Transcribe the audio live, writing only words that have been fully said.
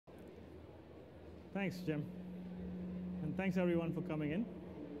Thanks, Jim. And thanks, everyone, for coming in.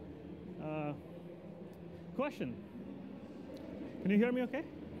 Question. Can you hear me OK?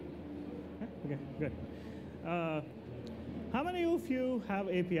 Yeah? OK, good. How many of you have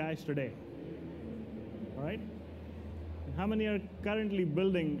APIs today? All right? And how many are currently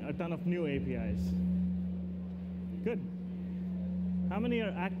building a ton of new APIs? Good. How many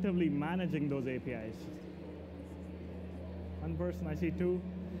are actively managing those APIs? One person, I see two.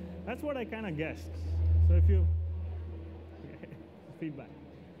 That's what I kind of guessed. So if you, feedback.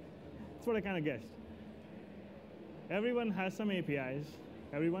 That's what I kind of guessed. Everyone has some APIs.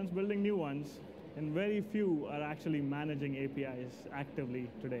 Everyone's building new ones. And very few are actually managing APIs actively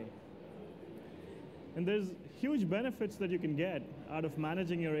today. And there's huge benefits that you can get out of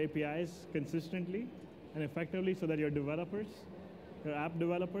managing your APIs consistently and effectively so that your developers, your app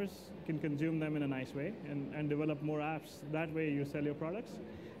developers, can consume them in a nice way and develop more apps. That way you sell your products.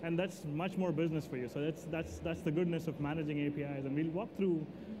 And that's much more business for you. So that's the goodness of managing APIs. And we'll walk through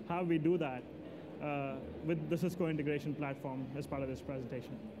how we do that with the Cisco integration platform as part of this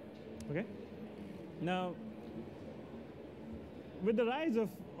presentation. OK? Now, with the rise of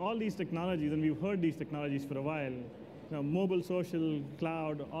all these technologies, and we've heard these technologies for a while, mobile, social,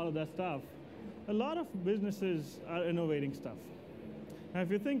 cloud, all of that stuff, a lot of businesses are innovating stuff. Now,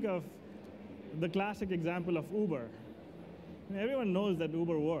 if you think of the classic example of Uber, everyone knows that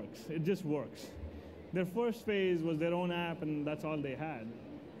Uber works. It just works. Their first phase was their own app, and that's all they had.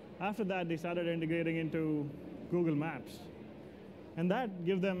 After that, they started integrating into Google Maps. And that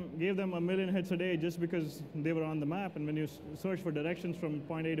gave them 1 million hits a day just because they were on the map. And when you search for directions from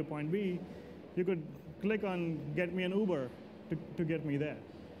point A to point B, you could click on get me an Uber to get me there.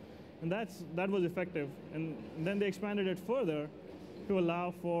 And that was effective. And then they expanded it further to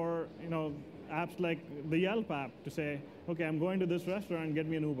allow for apps like the Yelp app to say, OK, I'm going to this restaurant, get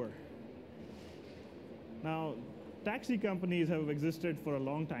me an Uber. Now, taxi companies have existed for a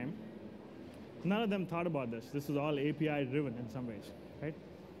long time. None of them thought about this. This is all API-driven in some ways, right?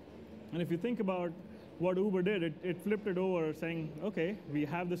 And if you think about what Uber did, it flipped it over saying, OK, we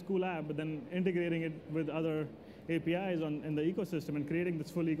have this cool app, but then integrating it with other APIs in the ecosystem and creating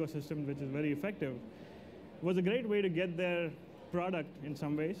this full ecosystem, which is very effective, was a great way to get their product, in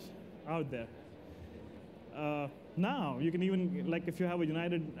some ways, out there. Now, you can even, like if you have a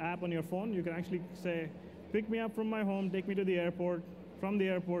United app on your phone, you can actually say, pick me up from my home, take me to the airport, from the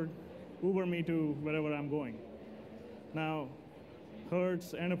airport, Uber me to wherever I'm going. Now,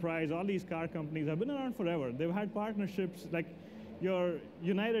 Hertz, Enterprise, all these car companies have been around forever. They've had partnerships, like your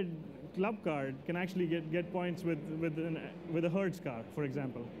United Club card can actually get points with a Hertz car, for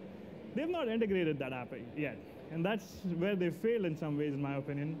example. They've not integrated that app yet. And that's where they failed in some ways, in my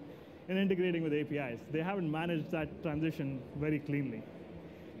opinion, in integrating with APIs. They haven't managed that transition very cleanly.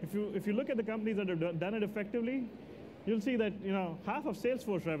 If you look at the companies that have done it effectively, you'll see that half of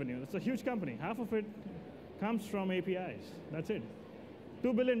Salesforce revenue, it's a huge company, half of it comes from APIs. That's it.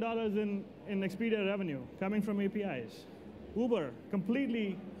 $2 billion in Expedia revenue coming from APIs. Uber,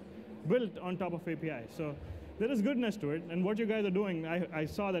 completely built on top of APIs. So there is goodness to it. And what you guys are doing, I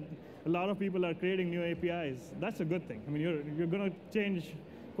saw that a lot of people are creating new APIs. That's a good thing. I mean, you're going to change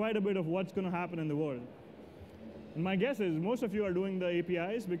quite a bit of what's going to happen in the world. And my guess is most of you are doing the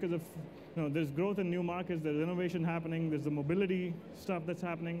APIs because of there's growth in new markets, there's innovation happening, there's the mobility stuff that's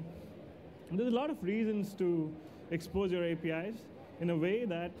happening. And there's a lot of reasons to expose your APIs in a way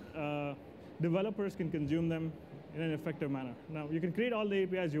that developers can consume them in an effective manner. Now, you can create all the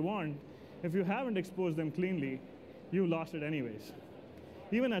APIs you want. If you haven't exposed them cleanly, you lost it anyways.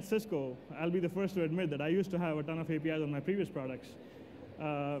 Even at Cisco, I'll be the first to admit that I used to have a ton of APIs on my previous products.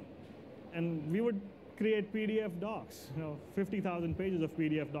 And we would create PDF docs, 50,000 pages of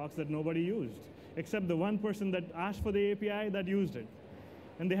PDF docs that nobody used, except the one person that asked for the API that used it.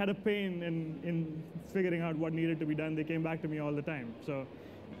 And they had a pain in figuring out what needed to be done. They came back to me all the time. So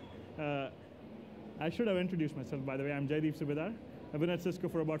I should have introduced myself, by the way. I'm Jaideep Subedar. I've been at Cisco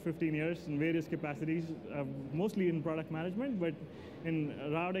for about 15 years in various capacities, mostly in product management, but in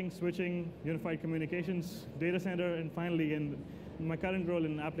routing, switching, unified communications, data center, and finally in my current role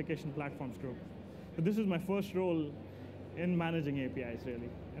in application platforms group. So this is my first role in managing APIs, really.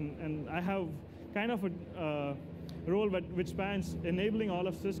 And I have kind of a role which spans enabling all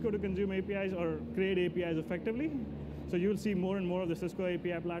of Cisco to consume APIs or create APIs effectively. So you'll see more and more of the Cisco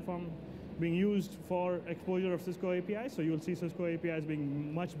API platform being used for exposure of Cisco APIs. So you'll see Cisco APIs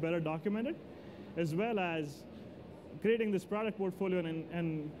being much better documented, as well as creating this product portfolio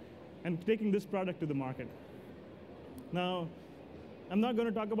and taking this product to the market. Now, I'm not going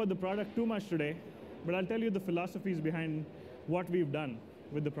to talk about the product too much today, but I'll tell you the philosophies behind what we've done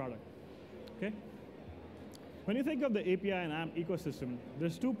with the product. Okay? When you think of the API and app ecosystem,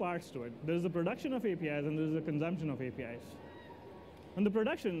 there's two parts to it. There's the production of APIs and there's the consumption of APIs. On the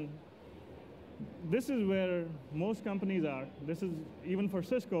production, this is where most companies are. This is, even for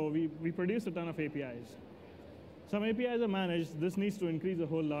Cisco, we produce a ton of APIs. Some APIs are managed. This needs to increase a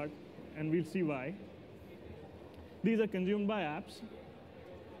whole lot, and we'll see why. These are consumed by apps,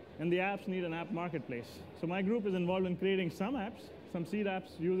 and the apps need an app marketplace. So my group is involved in creating some apps, some seed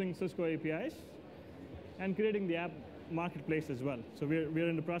apps using Cisco APIs, and creating the app marketplace as well. So we're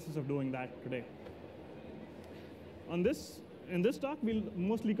in the process of doing that today. In this talk, we'll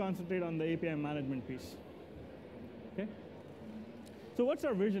mostly concentrate on the API management piece. Okay? So what's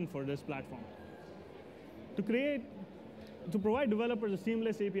our vision for this platform? To provide developers a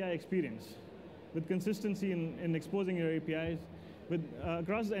seamless API experience with consistency in exposing your APIs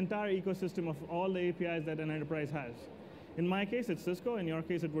across the entire ecosystem of all the APIs that an enterprise has. In my case, it's Cisco. In your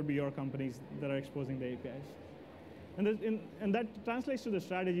case, it would be your companies that are exposing the APIs. And that translates to the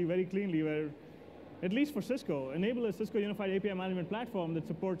strategy very cleanly, where, at least for Cisco, enable a Cisco Unified API Management Platform that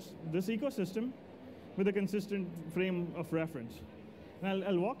supports this ecosystem with a consistent frame of reference. And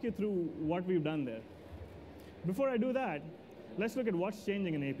I'll walk you through what we've done there. Before I do that, let's look at what's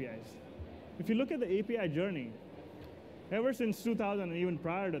changing in APIs. If you look at the API journey, ever since 2000 and even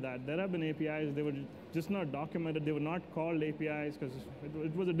prior to that, there have been APIs. They were just not documented. They were not called APIs because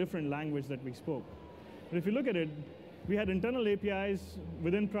it was a different language that we spoke. But if you look at it, we had internal APIs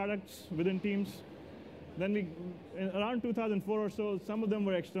within products, within teams. Then around 2004 or so, some of them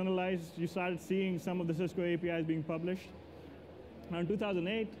were externalized. You started seeing some of the Cisco APIs being published. Around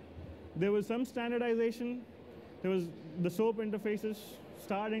 2008, there was some standardization. There was the SOAP interfaces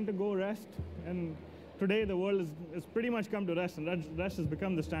starting to go REST. And today, the world has pretty much come to REST, and REST has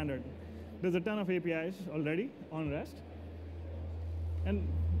become the standard. There's a ton of APIs already on REST.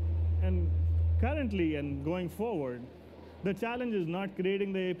 And currently and going forward, the challenge is not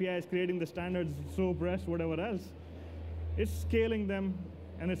creating the APIs, creating the standards, SOAP, REST, whatever else. It's scaling them,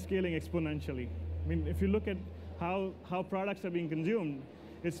 and it's scaling exponentially. I mean, if you look at how products are being consumed,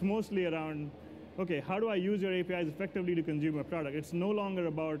 it's mostly around, OK, how do I use your APIs effectively to consume a product? It's no longer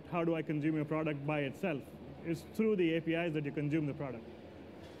about how do I consume your product by itself. It's through the APIs that you consume the product.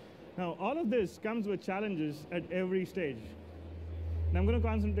 Now, all of this comes with challenges at every stage. And I'm going to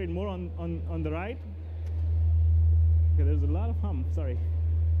concentrate more on the right. OK, there's a lot of hum. Sorry.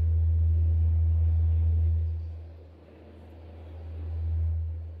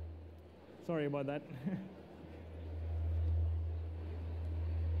 Sorry about that.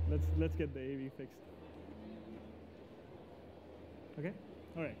 Let's get the AV fixed. OK?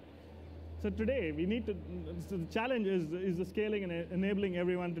 All right. So today, so the challenge is the scaling and enabling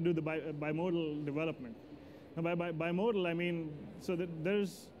everyone to do the bimodal development. Now, by bimodal, I mean, so that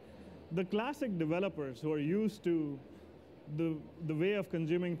there's the classic developers who are used to the way of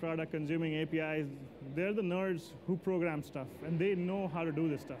consuming product, consuming APIs. They're the nerds who program stuff, and they know how to do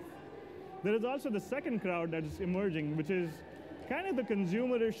this stuff. There is also the second crowd that is emerging, which is kind of the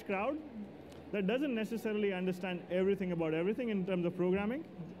consumerish crowd that doesn't necessarily understand everything about everything in terms of programming,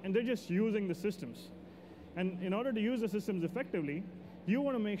 and they're just using the systems. And in order to use the systems effectively, you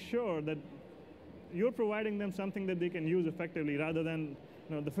want to make sure that you're providing them something that they can use effectively rather than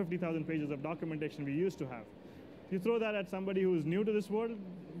the 50,000 pages of documentation we used to have. You throw that at somebody who's new to this world,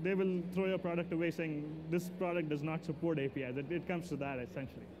 they will throw your product away saying, this product does not support APIs. It comes to that,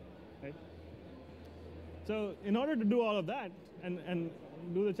 essentially. Right? So in order to do all of that and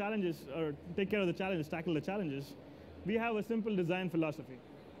do the challenges, or take care of the challenges, tackle the challenges, we have a simple design philosophy.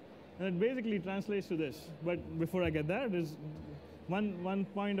 And it basically translates to this. But before I get there, there's one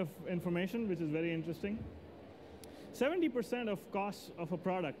point of information which is very interesting. 70% of costs of a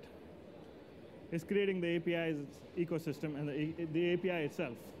product is creating the API's ecosystem and the API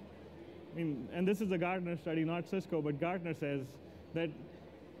itself. I mean, and this is a Gartner study, not Cisco, but Gartner says that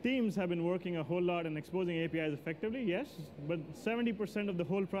teams have been working a whole lot on exposing APIs effectively, yes, but 70% of the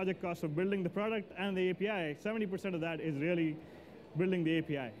whole project cost of building the product and the API, 70% of that is really building the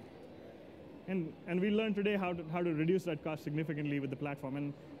API. And we learned today how to reduce that cost significantly with the platform.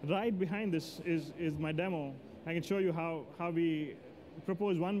 And right behind this is my demo. I can show you how we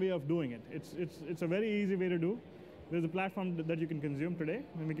propose one way of doing it. It's a very easy way to do. There's a platform that you can consume today,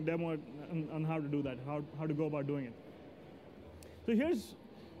 and we can demo it on how to do that, how to go about doing it.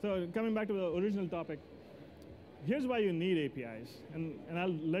 So coming back to the original topic, here's why you need APIs. And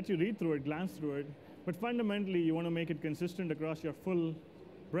I'll let you read through it, glance through it. But fundamentally, you want to make it consistent across your full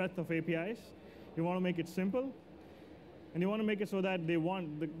breadth of APIs. You want to make it simple. And you want to make it so that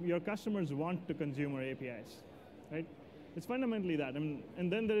your customers want to consume our APIs. Right? It's fundamentally that.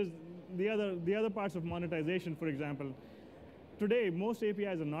 And then there is the other parts of monetization, for example, today most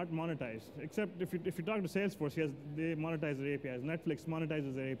APIs are not monetized, except if you talk to Salesforce, yes, they monetize their APIs. Netflix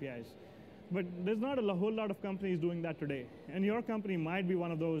monetizes their APIs. But there's not a whole lot of companies doing that today. And your company might be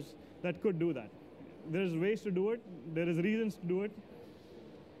one of those that could do that. There's ways to do it. There is reasons to do it.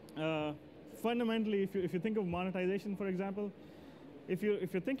 Fundamentally, if you think of monetization, for example, if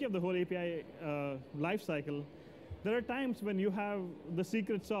you're thinking of the whole API life cycle, there are times when you have the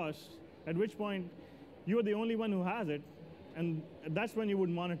secret sauce, at which point you're the only one who has it, and that's when you would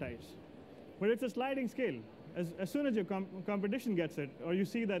monetize. But it's a sliding scale. As soon as your competition gets it, or you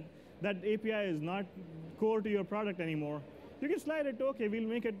see that that API is not core to your product anymore, you can slide it to, OK, we'll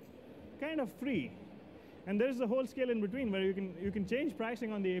make it kind of free. And there's a whole scale in between where you can change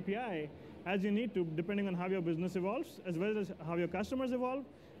pricing on the API as you need to, depending on how your business evolves, as well as how your customers evolve,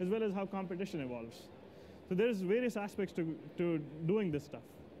 as well as how competition evolves. So there's various aspects to doing this stuff.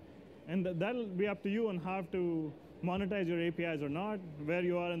 And that'll be up to you on how to monetize your APIs or not, where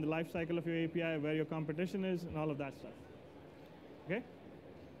you are in the life cycle of your API, where your competition is, and all of that stuff. OK?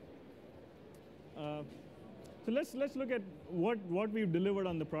 So let's look at what we've delivered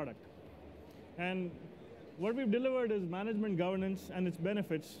on the product. And what we've delivered is management governance and its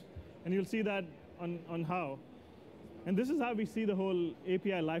benefits. And you'll see that on how. And this is how we see the whole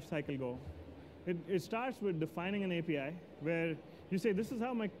API lifecycle go. It starts with defining an API, where you say, this is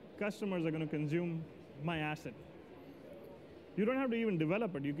how my customers are going to consume my asset. You don't have to even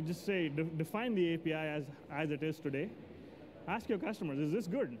develop it. You can just say, define the API as it is today. Ask your customers, is this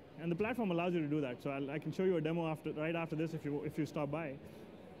good? And the platform allows you to do that. So I can show you a demo right after this if you stop by.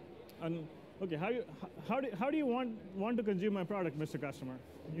 And OK, how do you want to consume my product, Mr. Customer?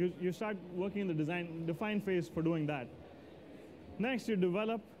 You start working in the define phase for doing that. Next, you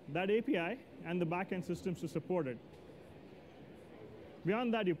develop that API and the backend systems to support it.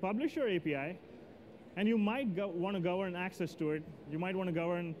 Beyond that, you publish your API, and you might want to govern access to it. You might want to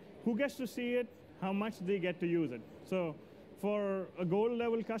govern who gets to see it, how much they get to use it. So for a gold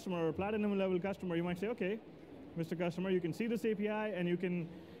level customer or a platinum level customer, you might say, OK, Mr. Customer, you can see this API, and you can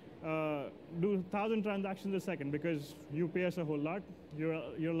do 1,000 transactions a second because you pay us a whole lot.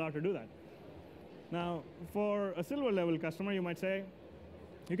 You're allowed to do that. Now, for a silver level customer, you might say,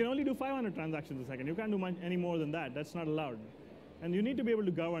 you can only do 500 transactions a second. You can't do any more than that. That's not allowed. And you need to be able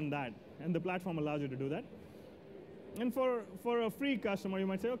to govern that. And the platform allows you to do that. And for a free customer, you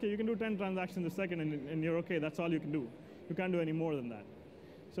might say, OK, you can do 10 transactions a second, and you're OK. That's all you can do. You can't do any more than that.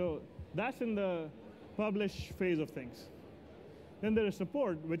 So that's in the publish phase of things. Then there is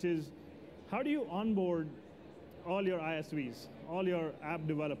support, which is how do you onboard all your ISVs, all your app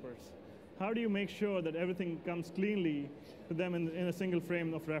developers? How do you make sure that everything comes cleanly to them in a single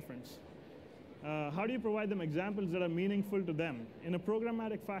frame of reference? How do you provide them examples that are meaningful to them in a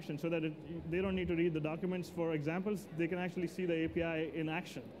programmatic fashion so that they don't need to read the documents for examples? They can actually see the API in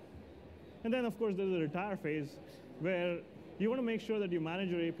action. And then, of course, there's a retire phase where you want to make sure that you manage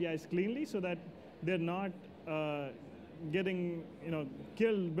your APIs cleanly so that they're not getting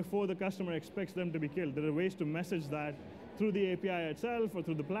killed before the customer expects them to be killed. There are ways to message that through the API itself or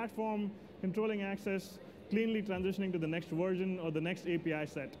through the platform, controlling access, cleanly transitioning to the next version or the next API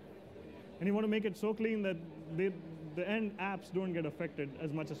set. And you want to make it so clean that the end apps don't get affected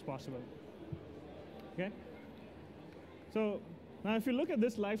as much as possible. Okay? So now if you look at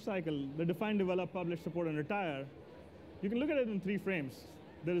this life cycle, the define, develop, publish, support, and retire, you can look at it in 3 frames.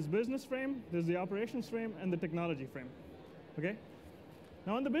 There is business frame, there's the operations frame, and the technology frame. Okay?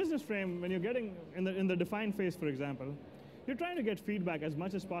 Now in the business frame, when you're getting in the define phase, for example, you're trying to get feedback as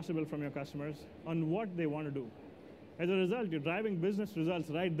much as possible from your customers on what they want to do. As a result, you're driving business results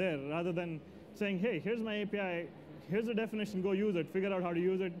right there, rather than saying, hey, here's my API, here's the definition, go use it, figure out how to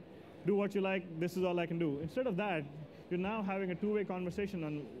use it, do what you like, this is all I can do. Instead of that, you're now having a two-way conversation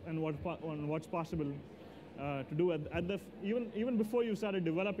on what's possible to do. Even before you started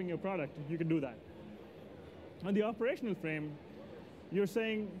developing your product, you could do that. On the operational frame, you're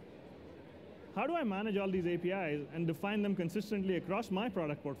saying, how do I manage all these APIs and define them consistently across my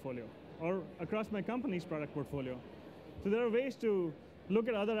product portfolio or across my company's product portfolio? So there are ways to look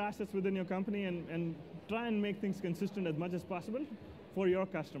at other assets within your company and try and make things consistent as much as possible for your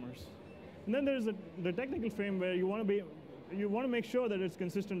customers. And then there's the technical frame where you want to make sure that it's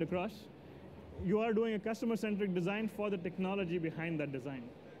consistent across. You are doing a customer-centric design for the technology behind that design.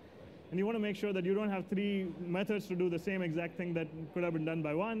 And you want to make sure that you don't have 3 methods to do the same exact thing that could have been done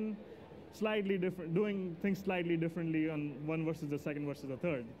by one, slightly different, doing things slightly differently on one versus the second versus the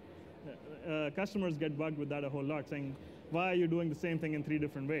third. Customers get bugged with that a whole lot, saying, why are you doing the same thing in 3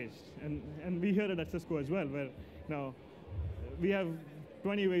 different ways? And we hear it at Cisco as well, where we have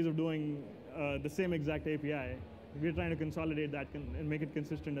 20 ways of doing the same exact API. We're trying to consolidate that and make it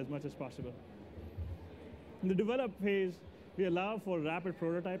consistent as much as possible. In the develop phase, we allow for rapid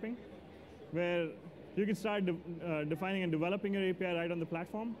prototyping, where you can start defining and developing your API right on the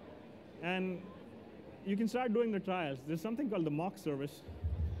platform. And you can start doing the trials. There's something called the mock service,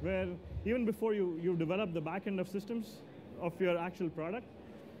 where even before you develop the backend of systems of your actual product,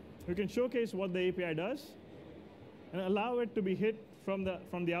 you can showcase what the API does and allow it to be hit from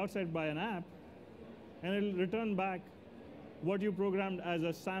the outside by an app, and it'll return back what you programmed as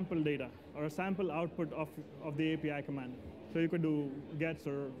a sample data or a sample output of the API command. So you could do gets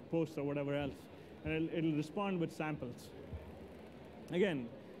or posts or whatever else, and it'll respond with samples. Again,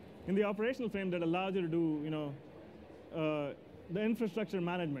 in the operational frame, that allows you to do the infrastructure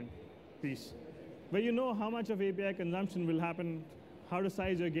management piece, where you know how much of API consumption will happen, how to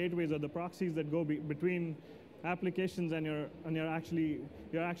size your gateways or the proxies that go between applications and your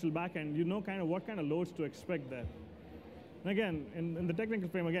actual backend. You know kind of what kind of loads to expect there. And again, in the technical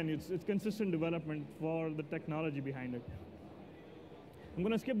frame, again, it's consistent development for the technology behind it. I'm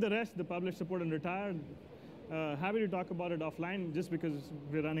going to skip the rest, the publish, support, and retire. Happy to talk about it offline, just because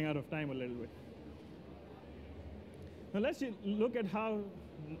we're running out of time a little bit. Now let's look at how,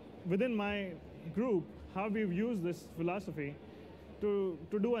 within my group, how we've used this philosophy to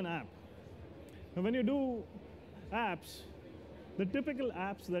do an app. Now when you do apps, the typical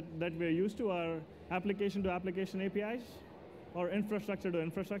apps that we're used to are application-to-application APIs or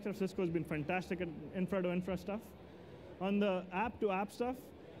infrastructure-to-infrastructure. Cisco has been fantastic at infra-to-infra stuff. On the app-to-app stuff,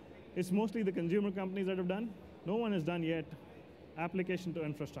 it's mostly the consumer companies that have done. No one has done yet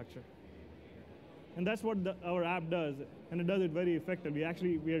application-to-infrastructure. And that's what our app does, and it does it very effectively.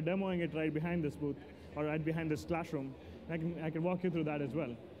 Actually, we are demoing it right behind this booth, or right behind this classroom. I can walk you through that as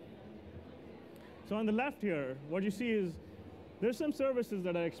well. So on the left here, what you see is there's some services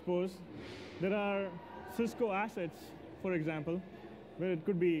that are exposed. There are Cisco assets, for example, where it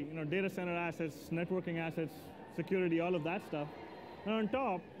could be data center assets, networking assets, security, all of that stuff. And on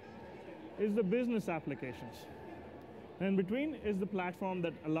top is the business applications. And in between is the platform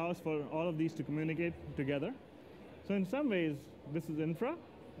that allows for all of these to communicate together. So in some ways, this is infra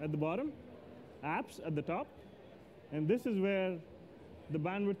at the bottom, apps at the top, and this is where the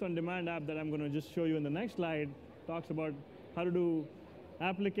bandwidth on demand app that I'm going to just show you in the next slide talks about how to do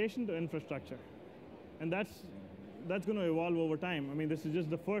application to infrastructure. And that's going to evolve over time. I mean, this is just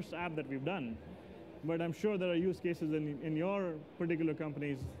the first app that we've done. But I'm sure there are use cases in your particular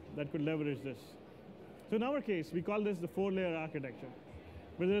companies that could leverage this. So in our case, we call this the 4-layer architecture,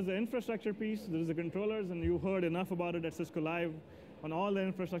 where there's the infrastructure piece, there's the controllers, and you heard enough about it at Cisco Live on all the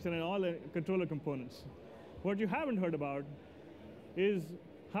infrastructure and all the controller components. What you haven't heard about is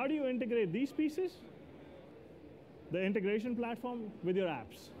how do you integrate these pieces, the integration platform, with your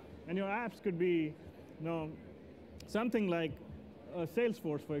apps. And your apps could be something like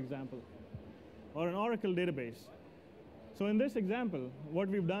Salesforce, for example, or an Oracle database. So in this example, what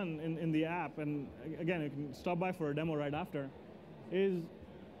we've done in the app, and again, you can stop by for a demo right after, is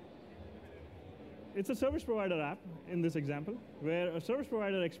it's a service provider app in this example, where a service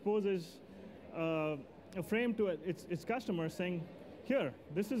provider exposes a frame to its customers saying, here,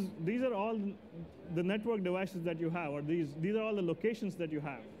 these are all the network devices that you have, or these are all the locations that you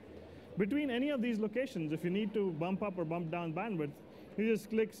have. Between any of these locations, if you need to bump up or bump down bandwidth, you just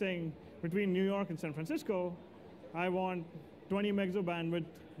click saying, between New York and San Francisco, I want 20 megs of bandwidth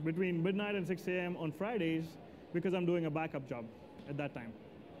between midnight and 6 a.m. on Fridays, because I'm doing a backup job at that time.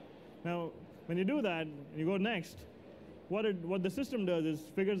 Now, when you do that, and you go next, what the system does is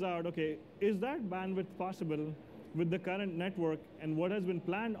figures out, OK, is that bandwidth possible with the current network and what has been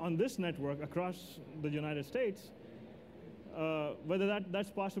planned on this network across the United States, whether that's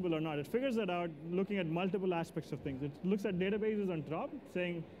possible or not. It figures that out looking at multiple aspects of things. It looks at databases on top,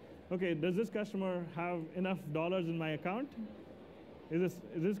 saying, OK, does this customer have enough dollars in my account? Is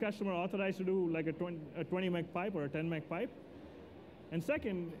this customer authorized to do like a 20 meg pipe or a 10 meg pipe? And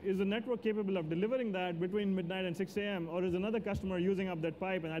second, is the network capable of delivering that between midnight and 6 a.m., or is another customer using up that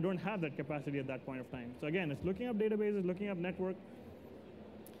pipe and I don't have that capacity at that point of time? So again, it's looking up databases, looking up network.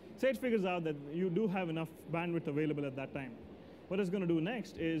 Say it figures out that you do have enough bandwidth available at that time. What it's going to do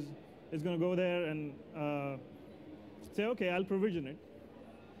next is it's going to go there and say, OK, I'll provision it.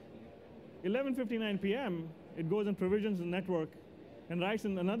 11:59 p.m., it goes and provisions the network and writes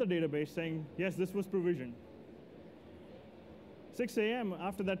in another database saying, yes, this was provisioned. 6 a.m.,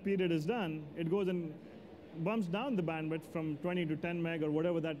 after that period is done, it goes and bumps down the bandwidth from 20 to 10 meg or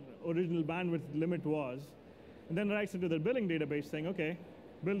whatever that original bandwidth limit was, and then writes into the billing database saying, OK,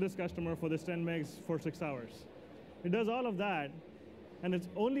 bill this customer for this 10 megs for 6 hours. It does all of that And it's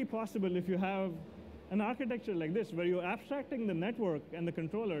only possible if you have an architecture like this, where you're abstracting the network and the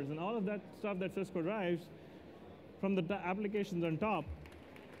controllers and all of that stuff that Cisco drives from the applications on top.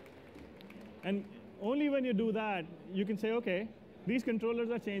 And only when you do that, you can say, OK, these controllers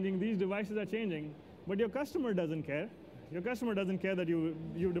are changing, these devices are changing, but your customer doesn't care. Your customer doesn't care that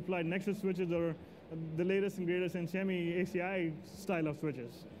you deployed Nexus switches or the latest and greatest in semi-ACI style of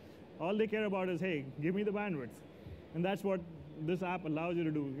switches. All they care about is, hey, give me the bandwidth. And that's what this app allows you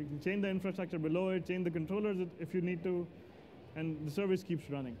to do. You can change the infrastructure below it, change the controllers if you need to, and the service keeps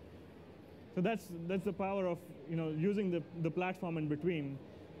running. So that's the power of using the platform in between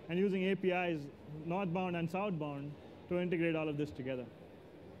and using APIs northbound and southbound to integrate all of this together.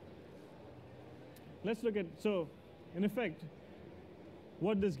 Let's look at, so in effect,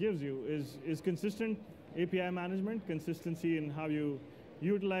 what this gives you is consistent API management, consistency in how you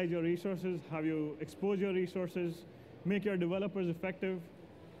utilize your resources, how you expose your resources, make your developers effective.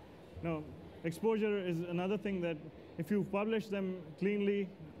 Now, exposure is another thing that if you publish them cleanly,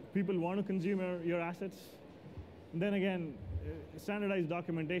 people want to consume your assets. And then again, standardized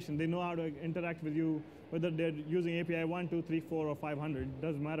documentation. They know how to interact with you, whether they're using API 1, 2, 3, 4, or 500. It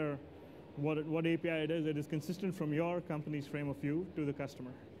doesn't matter what API it is. It is consistent from your company's frame of view to the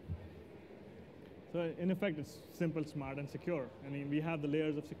customer. So in effect, it's simple, smart, and secure. I mean, we have the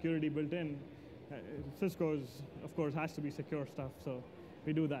layers of security built in. Cisco's, of course, has to be secure stuff, so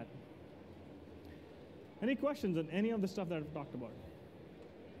we do that. Any questions on any of the stuff that I've talked about?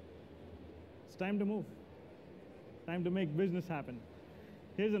 It's time to move. Time to make business happen.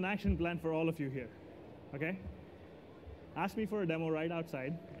 Here's an action plan for all of you here, OK? Ask me for a demo right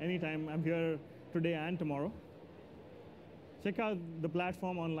outside anytime. I'm here today and tomorrow. Check out the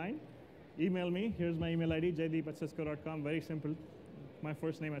platform online. Email me. Here's my email ID, Jaideep@cisco.com. Very simple. My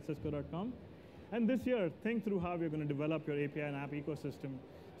first name @cisco.com. And this year, think through how you're going to develop your API and app ecosystem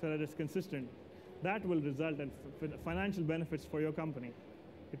so that it's consistent. That will result in financial benefits for your company.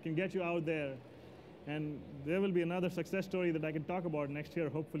 It can get you out there. And there will be another success story that I can talk about next year,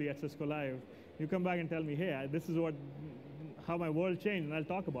 hopefully at Cisco Live. You come back and tell me, hey, this is how my world changed, and I'll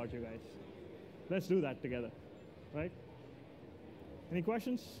talk about you guys. Let's do that together, right? Any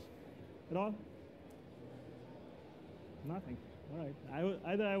questions at all? Nothing. All right.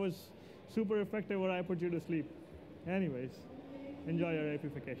 Either I was super effective or I put you to sleep. Anyways, enjoy your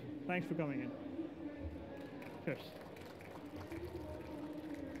amplification. Thanks for coming in. Cheers.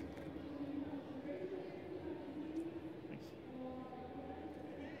 Thanks.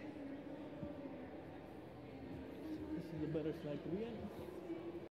 This is a better slide to be in.